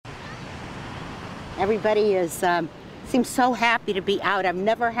Everybody is seems so happy to be out. I've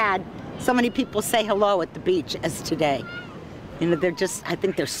never had so many people say hello at the beach as today. You know, they're just, I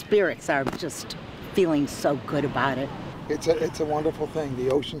think their spirits are just feeling so good about it. It's a wonderful thing.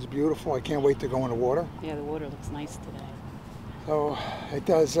 The ocean's beautiful. I can't wait to go in the water. Yeah, the water looks nice today. So it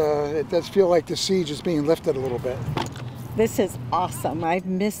does feel like the siege is being lifted a little bit. This is awesome. I've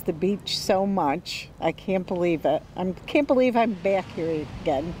missed the beach so much. I can't believe it. I can't believe I'm back here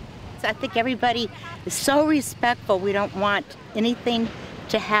again. I think everybody is so respectful. We don't want anything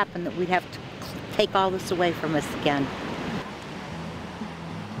to happen that we'd have to take all this away from us again.